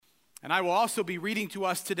And I will also be reading to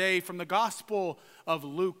us today from the Gospel of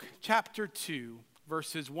Luke, chapter 2,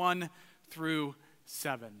 verses 1 through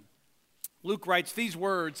 7. Luke writes these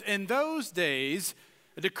words, "In those days,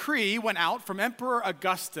 a decree went out from Emperor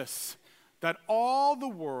Augustus that all the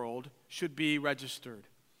world should be registered.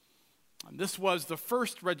 And this was the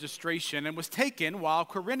first registration and was taken while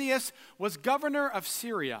Quirinius was governor of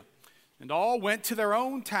Syria, and all went to their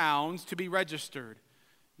own towns to be registered.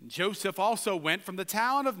 Joseph also went from the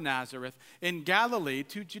town of Nazareth in Galilee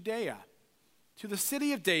to Judea, to the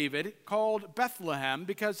city of David called Bethlehem,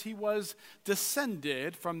 because he was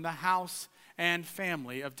descended from the house and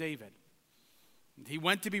family of David. And he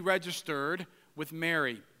went to be registered with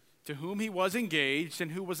Mary, to whom he was engaged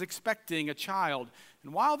and who was expecting a child.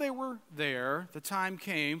 And while they were there, the time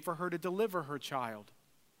came for her to deliver her child.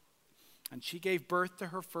 And she gave birth to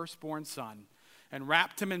her firstborn son, and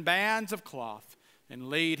wrapped him in bands of cloth, and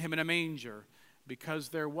laid him in a manger, because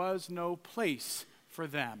there was no place for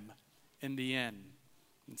them in the inn."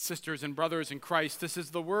 And sisters and brothers in Christ, this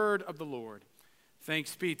is the word of the Lord.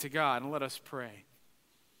 Thanks be to God, and let us pray.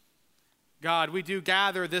 God, we do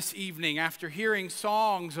gather this evening after hearing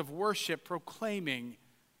songs of worship proclaiming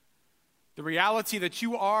the reality that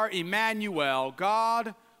you are Emmanuel,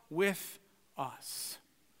 God with us,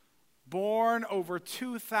 born over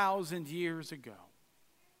 2,000 years ago.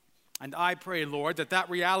 And I pray, Lord, that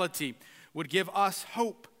reality would give us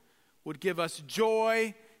hope, would give us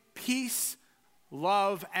joy, peace,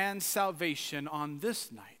 love, and salvation on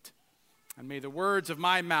this night. And may the words of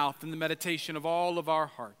my mouth and the meditation of all of our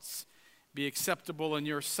hearts be acceptable in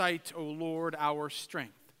your sight, O Lord, our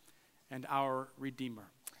strength and our Redeemer.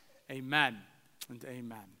 Amen and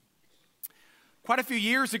amen. Quite a few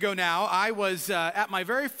years ago now, I was at my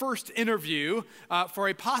very first interview for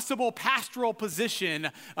a possible pastoral position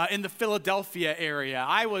in the Philadelphia area.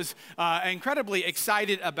 I was incredibly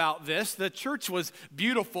excited about this. The church was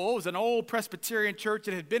beautiful. It was an old Presbyterian church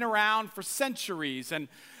that had been around for centuries. And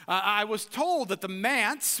I was told that the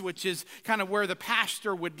manse, which is kind of where the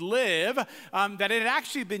pastor would live, that it had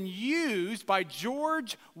actually been used by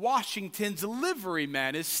George Washington's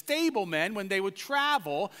liverymen, his stablemen, when they would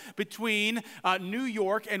travel between New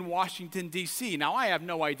York and Washington, D.C. Now, I have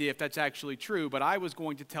no idea if that's actually true, but I was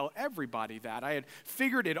going to tell everybody that. I had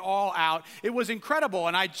figured it all out. It was incredible,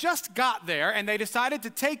 and I just got there, and they decided to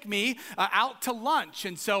take me out to lunch.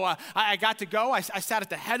 And so I got to go. I sat at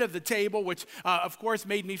the head of the table, which, of course,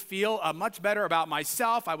 made me feel much better about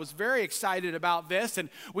myself. I was very excited about this, and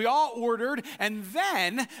we all ordered, and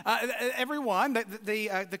then everyone,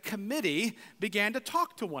 the committee, began to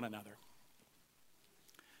talk to one another.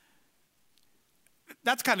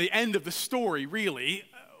 That's kind of the end of the story, really,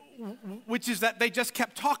 which is that they just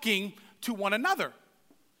kept talking to one another,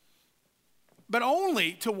 but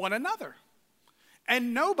only to one another,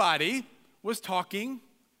 and nobody was talking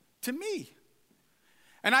to me.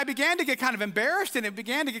 And I began to get kind of embarrassed, and it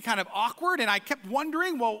began to get kind of awkward, and I kept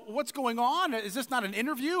wondering, well, what's going on? Is this not an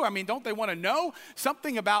interview? I mean, don't they want to know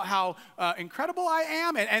something about how incredible I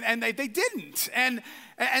am? And they didn't. And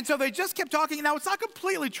so they just kept talking. Now, it's not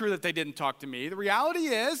completely true that they didn't talk to me. The reality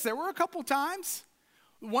is there were a couple times.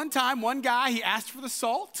 One time, one guy, he asked for the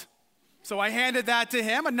salt, so I handed that to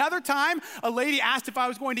him. Another time, a lady asked if I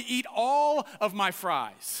was going to eat all of my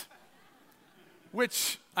fries,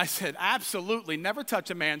 which I said, absolutely, never touch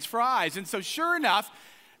a man's fries. And so sure enough,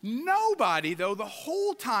 nobody, though, the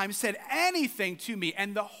whole time said anything to me.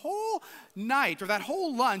 And the whole night, or that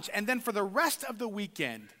whole lunch, and then for the rest of the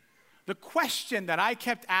weekend, the question that I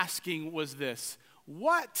kept asking was this: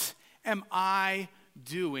 what am I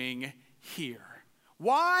doing here?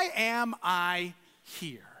 Why am I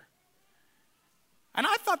here? And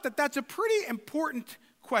I thought that that's a pretty important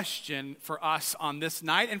question for us on this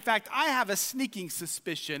night. In fact, I have a sneaking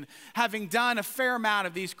suspicion, having done a fair amount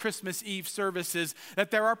of these Christmas Eve services,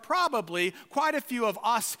 that there are probably quite a few of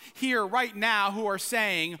us here right now who are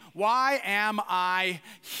saying, why am I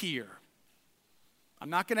here? I'm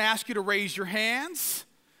not going to ask you to raise your hands,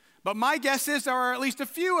 but my guess is there are at least a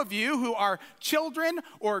few of you who are children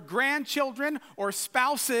or grandchildren or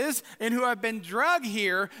spouses and who have been drugged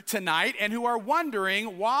here tonight and who are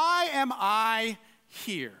wondering, why am I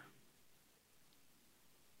here?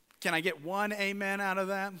 Can I get one amen out of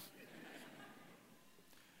that?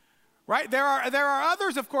 Right? There are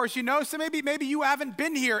others, of course, so maybe you haven't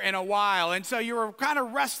been here in a while, and so you were kind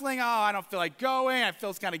of wrestling, I don't feel like going, I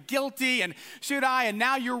feel kind of guilty, and should I? And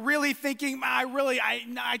now you're really thinking,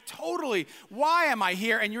 I totally, why am I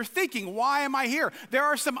here? And you're thinking, why am I here? There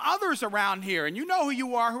are some others around here, and you know who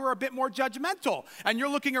you are, who are a bit more judgmental, and you're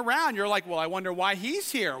looking around, you're like, well, I wonder why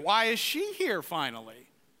he's here. Why is she here finally?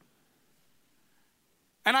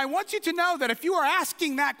 And I want you to know that if you are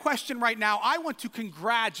asking that question right now, I want to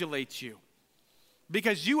congratulate you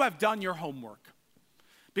because you have done your homework.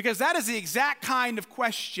 Because that is the exact kind of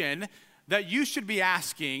question that you should be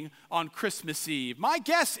asking on Christmas Eve. My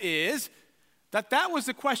guess is that was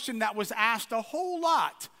the question that was asked a whole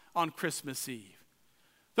lot on Christmas Eve.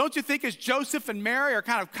 Don't you think as Joseph and Mary are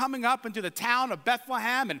kind of coming up into the town of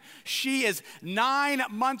Bethlehem and she is 9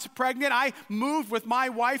 months pregnant? I moved with my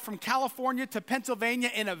wife from California to Pennsylvania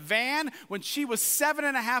in a van when she was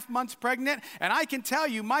 7.5 months pregnant. And I can tell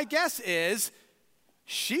you, my guess is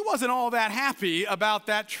she wasn't all that happy about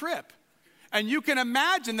that trip. And you can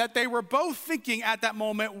imagine that they were both thinking at that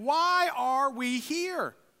moment, why are we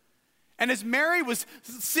here? And as Mary was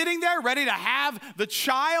sitting there ready to have the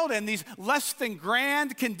child in these less than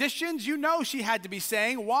grand conditions, you know she had to be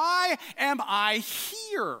saying, why am I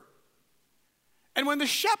here? And when the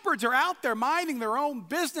shepherds are out there minding their own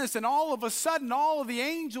business and all of a sudden all of the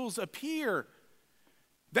angels appear,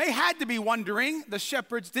 they had to be wondering, the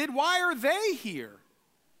shepherds did, why are they here?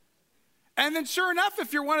 And then sure enough,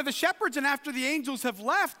 if you're one of the shepherds and after the angels have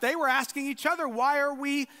left, they were asking each other, why are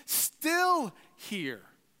we still here?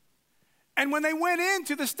 And when they went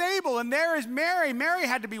into the stable and there is Mary, Mary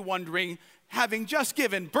had to be wondering, having just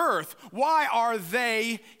given birth, why are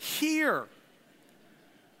they here?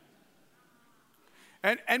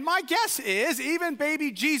 And my guess is even baby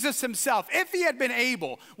Jesus himself, if he had been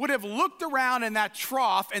able, would have looked around in that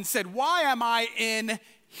trough and said, why am I in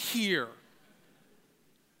here?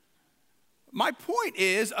 My point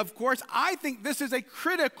is, of course, I think this is a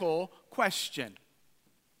critical question.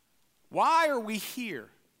 Why are we here?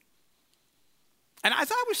 And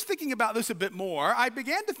as I was thinking about this a bit more, I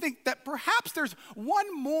began to think that perhaps there's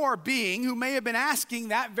one more being who may have been asking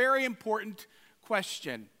that very important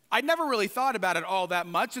question. I'd never really thought about it all that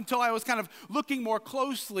much until I was kind of looking more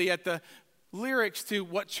closely at the lyrics to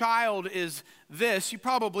What Child Is This? You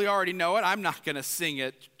probably already know it. I'm not going to sing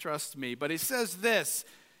it, trust me. But it says this.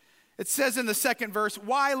 It says in the second verse,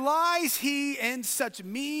 why lies he in such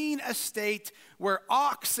mean estate where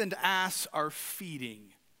ox and ass are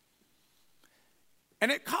feeding?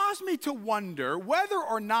 And it caused me to wonder whether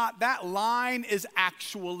or not that line is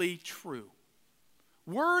actually true.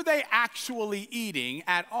 Were they actually eating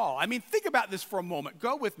at all? I mean, think about this for a moment.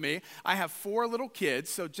 Go with me. I have 4 little kids,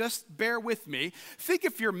 so just bear with me. Think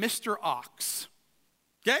if you're Mr. Ox.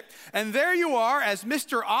 Okay? And there you are as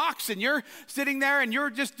Mr. Ox, and you're sitting there and you're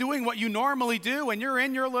just doing what you normally do, and you're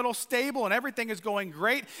in your little stable and everything is going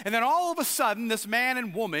great. And then all of a sudden, this man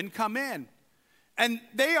and woman come in. And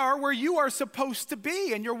they are where you are supposed to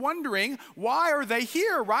be. And you're wondering, why are they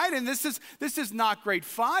here, right? And this is not great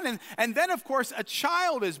fun. And then, of course, a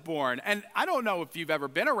child is born. And I don't know if you've ever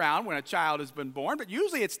been around when a child has been born, but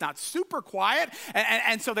usually it's not super quiet.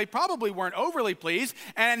 And so they probably weren't overly pleased.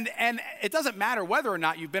 And it doesn't matter whether or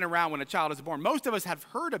not you've been around when a child is born. Most of us have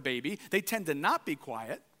heard a baby. They tend to not be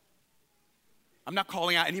quiet. I'm not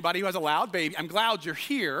calling out anybody who has a loud baby. I'm glad you're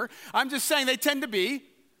here. I'm just saying they tend to be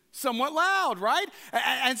somewhat loud, right?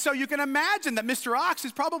 And so you can imagine that Mr. Ox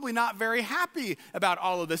is probably not very happy about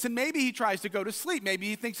all of this. And maybe he tries to go to sleep. Maybe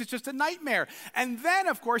he thinks it's just a nightmare. And then,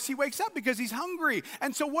 of course, he wakes up because he's hungry.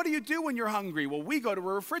 And so what do you do when you're hungry? Well, we go to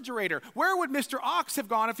a refrigerator. Where would Mr. Ox have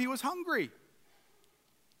gone if he was hungry?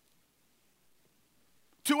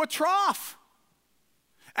 To a trough.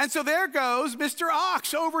 And so there goes Mr.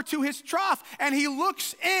 Ox over to his trough, and he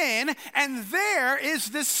looks in, and there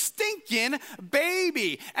is this stinking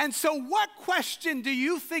baby. And so what question do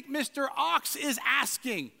you think Mr. Ox is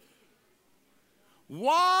asking?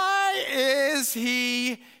 Why is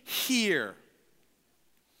he here?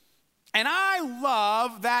 And I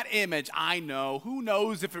love that image. I know, who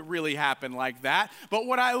knows if it really happened like that, but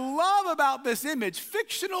what I love about this image,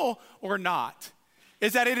 fictional or not,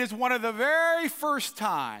 is that it is one of the very first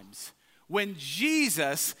times when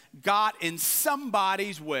Jesus got in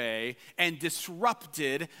somebody's way and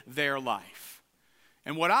disrupted their life.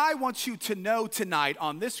 And what I want you to know tonight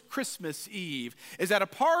on this Christmas Eve is that a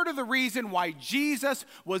part of the reason why Jesus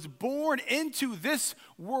was born into this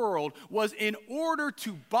world was in order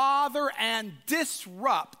to bother and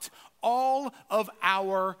disrupt all of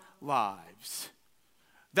our lives.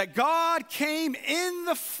 That God came in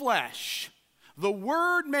the flesh, the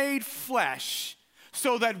Word made flesh,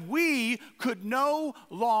 so that we could no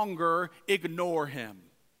longer ignore him.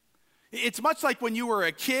 It's much like when you were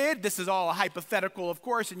a kid. This is all hypothetical, of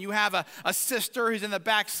course, and you have a sister who's in the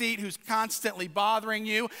back seat who's constantly bothering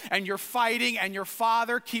you, and you're fighting, and your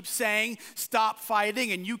father keeps saying, stop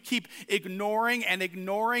fighting, and you keep ignoring and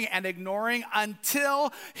ignoring and ignoring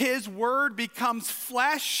until his word becomes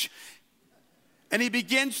flesh, and he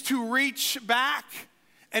begins to reach back.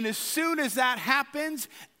 And as soon as that happens,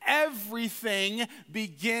 everything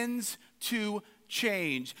begins to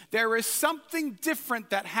change. There is something different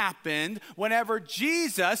that happened whenever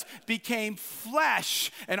Jesus became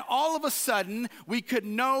flesh, and all of a sudden we could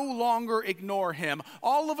no longer ignore him.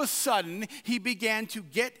 All of a sudden he began to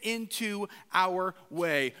get into our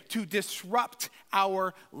way, to disrupt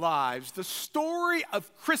our lives. The story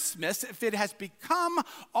of Christmas, if it has become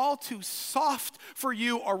all too soft for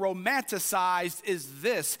you or romanticized, is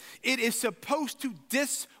this: it is supposed to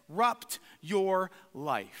disrupt your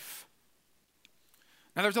life.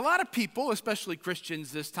 Now, there's a lot of people, especially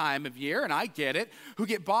Christians this time of year, and I get it, who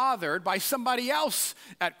get bothered by somebody else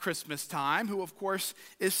at Christmas time, who, of course,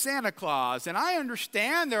 is Santa Claus. And I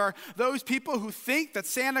understand there are those people who think that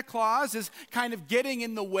Santa Claus is kind of getting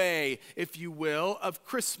in the way, if you will, of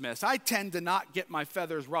Christmas. I tend to not get my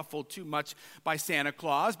feathers ruffled too much by Santa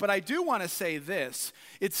Claus, but I do want to say this.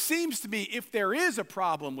 It seems to me if there is a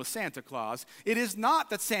problem with Santa Claus, it is not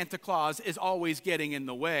that Santa Claus is always getting in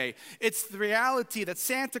the way. It's the reality that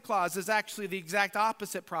Santa Claus is actually the exact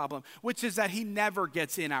opposite problem, which is that he never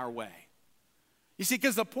gets in our way. You see,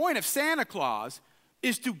 because the point of Santa Claus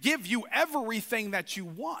is to give you everything that you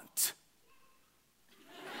want.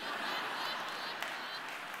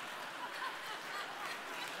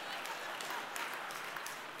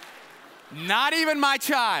 Not even my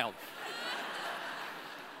child.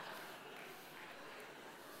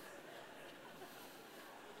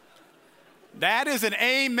 That is an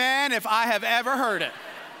amen if I have ever heard it.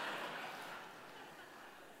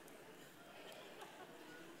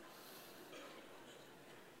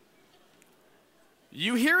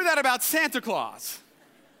 You hear that about Santa Claus,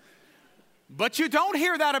 but you don't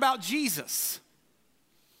hear that about Jesus.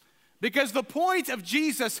 Because the point of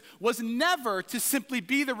Jesus was never to simply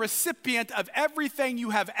be the recipient of everything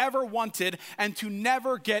you have ever wanted and to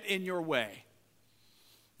never get in your way.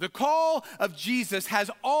 The call of Jesus has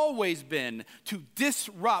always been to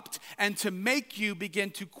disrupt and to make you begin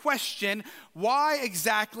to question why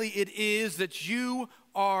exactly it is that you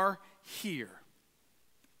are here.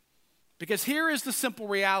 Because here is the simple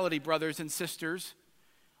reality, brothers and sisters.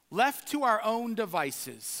 Left to our own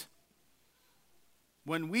devices,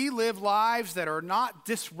 when we live lives that are not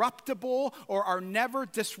disruptible or are never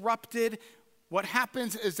disrupted, what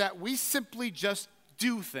happens is that we simply just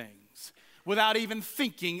do things without even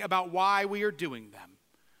thinking about why we are doing them.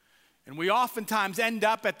 And we oftentimes end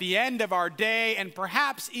up at the end of our day and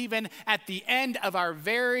perhaps even at the end of our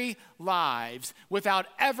very lives without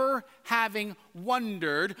ever having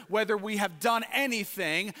wondered whether we have done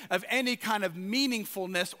anything of any kind of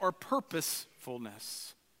meaningfulness or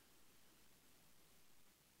purposefulness.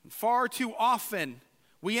 And far too often,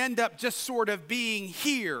 we end up just sort of being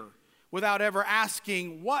here without ever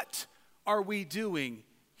asking, what are we doing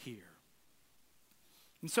here?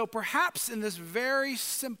 And so perhaps in this very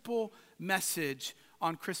simple message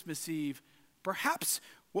on Christmas Eve, perhaps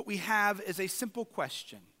what we have is a simple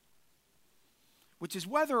question, which is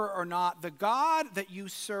whether or not the God that you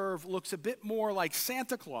serve looks a bit more like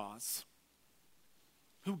Santa Claus,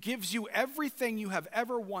 who gives you everything you have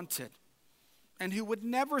ever wanted and who would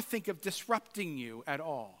never think of disrupting you at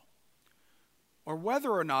all. Or whether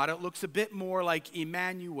or not it looks a bit more like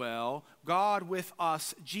Emmanuel, God with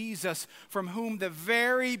us, Jesus, from whom the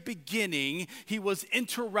very beginning he was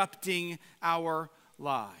interrupting our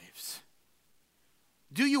lives.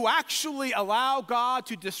 Do you actually allow God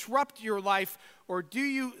to disrupt your life, or do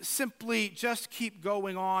you simply just keep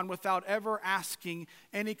going on without ever asking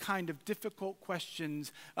any kind of difficult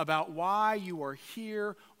questions about why you are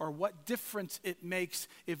here or what difference it makes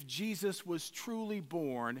if Jesus was truly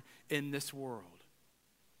born in this world?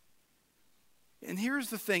 And here's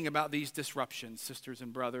the thing about these disruptions, sisters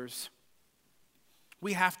and brothers.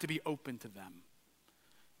 We have to be open to them.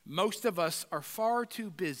 Most of us are far too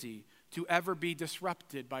busy to ever be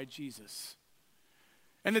disrupted by Jesus.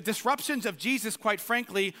 And the disruptions of Jesus, quite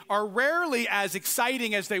frankly, are rarely as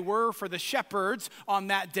exciting as they were for the shepherds on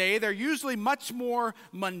that day. They're usually much more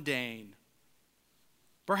mundane.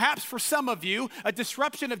 Perhaps for some of you, a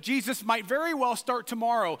disruption of Jesus might very well start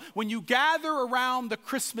tomorrow when you gather around the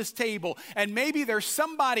Christmas table and maybe there's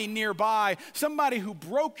somebody nearby, somebody who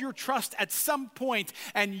broke your trust at some point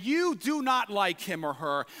and you do not like him or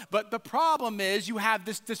her. But the problem is you have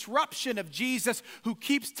this disruption of Jesus who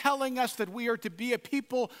keeps telling us that we are to be a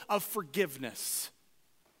people of forgiveness.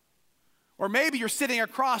 Or maybe you're sitting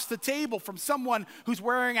across the table from someone who's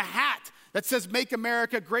wearing a hat that says, "Make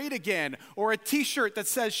America Great Again," or a t-shirt that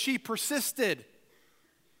says, "She persisted."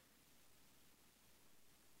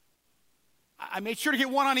 I made sure to get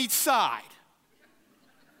one on each side.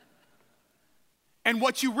 And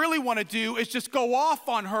what you really want to do is just go off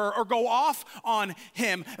on her or go off on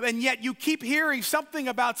him. And yet you keep hearing something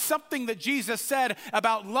about something that Jesus said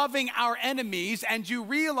about loving our enemies. And you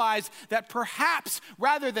realize that perhaps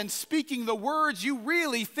rather than speaking the words you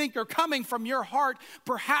really think are coming from your heart,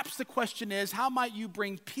 perhaps the question is, how might you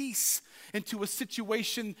bring peace into a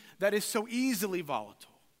situation that is so easily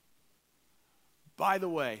volatile? By the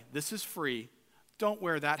way, this is free. Don't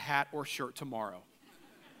wear that hat or shirt tomorrow.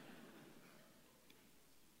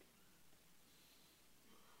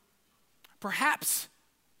 Perhaps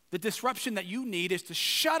the disruption that you need is to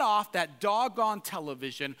shut off that doggone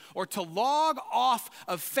television or to log off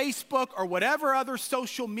of Facebook or whatever other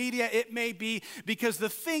social media it may be, because the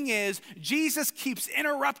thing is, Jesus keeps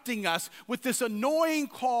interrupting us with this annoying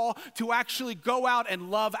call to actually go out and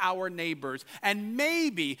love our neighbors. And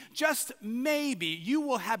maybe, just maybe, you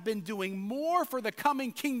will have been doing more for the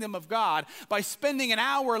coming kingdom of God by spending an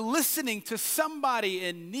hour listening to somebody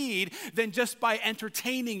in need than just by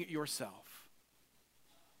entertaining yourself.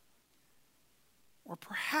 Or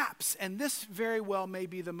perhaps, and this very well may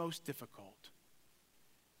be the most difficult,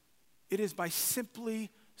 it is by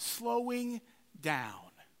simply slowing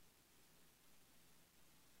down.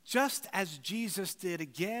 Just as Jesus did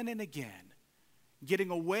again and again,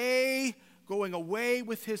 going away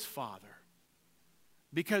with his Father.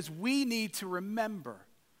 Because we need to remember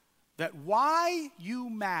that why you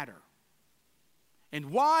matter and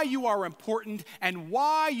why you are important and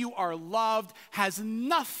why you are loved has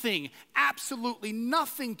nothing, absolutely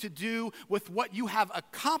nothing to do with what you have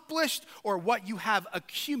accomplished or what you have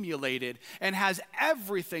accumulated, and has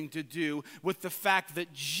everything to do with the fact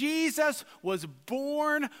that Jesus was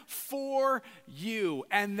born for you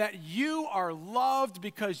and that you are loved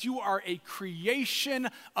because you are a creation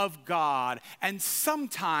of God. And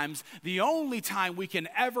sometimes the only time we can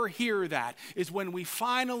ever hear that is when we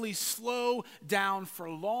finally slow down for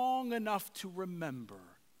long enough to remember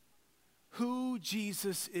who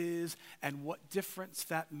Jesus is and what difference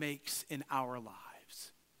that makes in our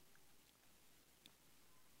lives.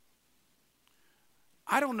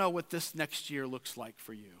 I don't know what this next year looks like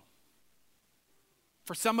for you.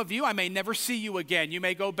 For some of you, I may never see you again. You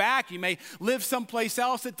may go back, you may live someplace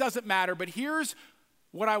else, it doesn't matter. But here's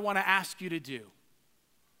what I want to ask you to do.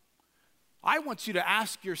 I want you to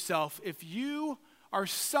ask yourself if you are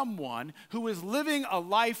someone who is living a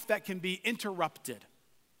life that can be interrupted.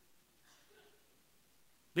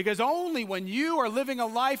 Because only when you are living a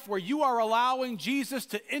life where you are allowing Jesus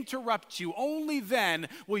to interrupt you, only then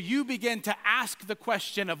will you begin to ask the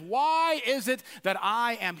question of, why is it that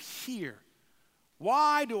I am here?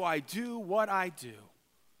 Why do I do what I do?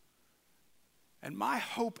 And my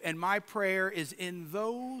hope and my prayer is in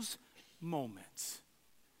those moments,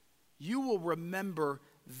 you will remember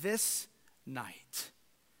this night.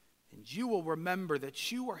 And you will remember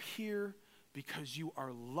that you are here because you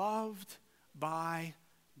are loved by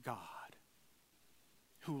God,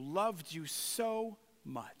 who loved you so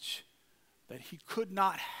much that he could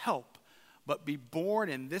not help but be born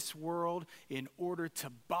in this world in order to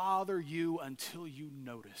bother you until you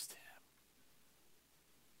noticed him.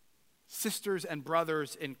 Sisters and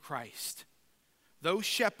brothers in Christ, those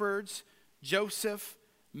shepherds, Joseph,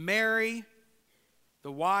 Mary,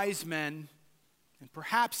 the wise men, and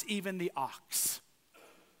perhaps even the ox,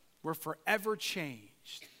 were forever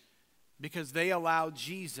changed because they allowed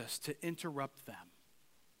Jesus to interrupt them.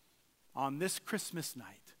 On this Christmas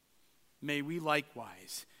night, may we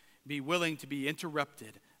likewise be willing to be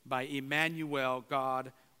interrupted by Emmanuel,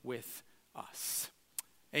 God with us.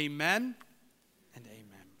 Amen and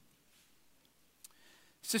amen.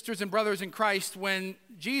 Sisters and brothers in Christ, when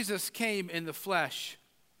Jesus came in the flesh,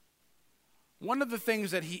 one of the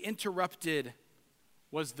things that he interrupted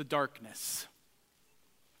was the darkness.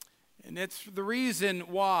 And it's the reason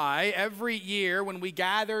why every year when we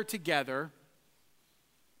gather together,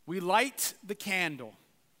 we light the candle,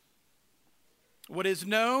 what is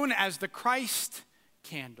known as the Christ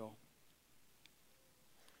candle,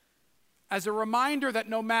 as a reminder that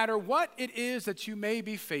no matter what it is that you may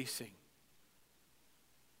be facing,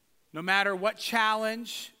 no matter what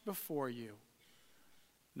challenge before you,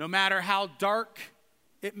 no matter how dark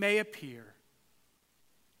it may appear,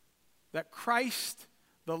 that Christ,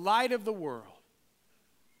 the light of the world,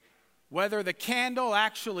 whether the candle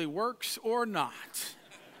actually works or not,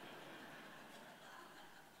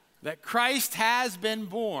 that Christ has been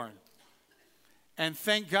born. And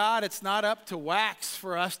thank God it's not up to wax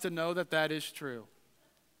for us to know that that is true.